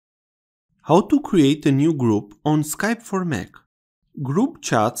How to create a new group on Skype for Mac. Group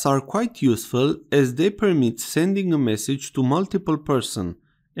chats are quite useful as they permit sending a message to multiple persons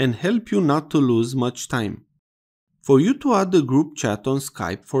and help you not to lose much time. For you to add a group chat on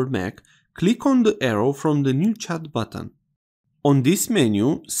Skype for Mac, click on the arrow from the New Chat button. On this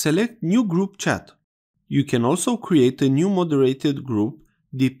menu, select New Group Chat. You can also create a new moderated group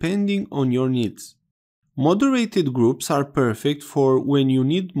depending on your needs. Moderated groups are perfect for when you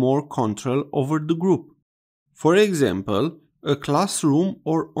need more control over the group. For example, a classroom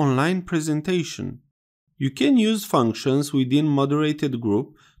or online presentation. You can use functions within moderated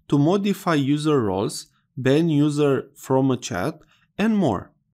group to modify user roles, ban user from a chat, and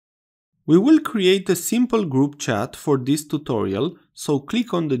more. We will create a simple group chat for this tutorial, so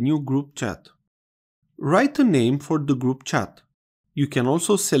click on the new group chat. Write a name for the group chat. You can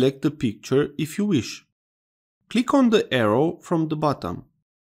also select a picture if you wish. Click on the arrow from the bottom.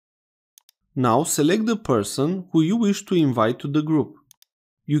 Now select the person who you wish to invite to the group.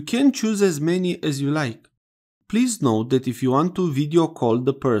 You can choose as many as you like. Please note that if you want to video call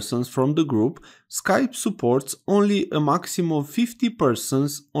the persons from the group, Skype supports only a maximum of 50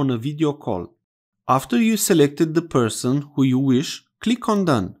 persons on a video call. After you selected the person who you wish, click on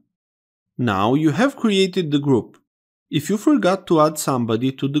Done. Now you have created the group. If you forgot to add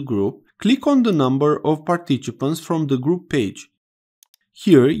somebody to the group, click on the number of participants from the group page.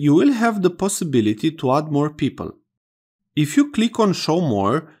 Here you will have the possibility to add more people. If you click on Show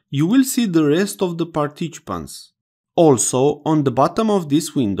More, you will see the rest of the participants. Also, on the bottom of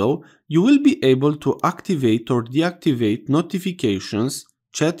this window, you will be able to activate or deactivate notifications,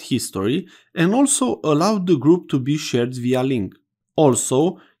 chat history, and also allow the group to be shared via link.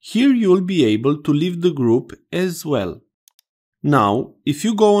 Also, here you will be able to leave the group as well. Now, if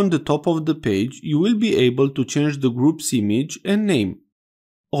you go on the top of the page, you will be able to change the group's image and name.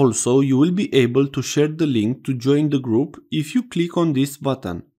 Also, you will be able to share the link to join the group if you click on this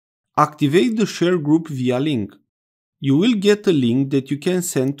button. Activate the share group via link. You will get a link that you can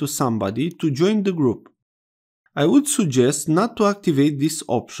send to somebody to join the group. I would suggest not to activate this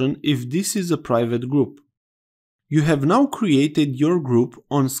option if this is a private group. You have now created your group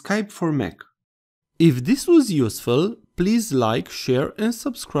on Skype for Mac. If this was useful, please like, share and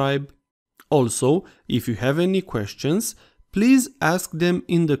subscribe. Also, if you have any questions, please ask them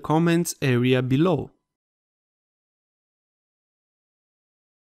in the comments area below.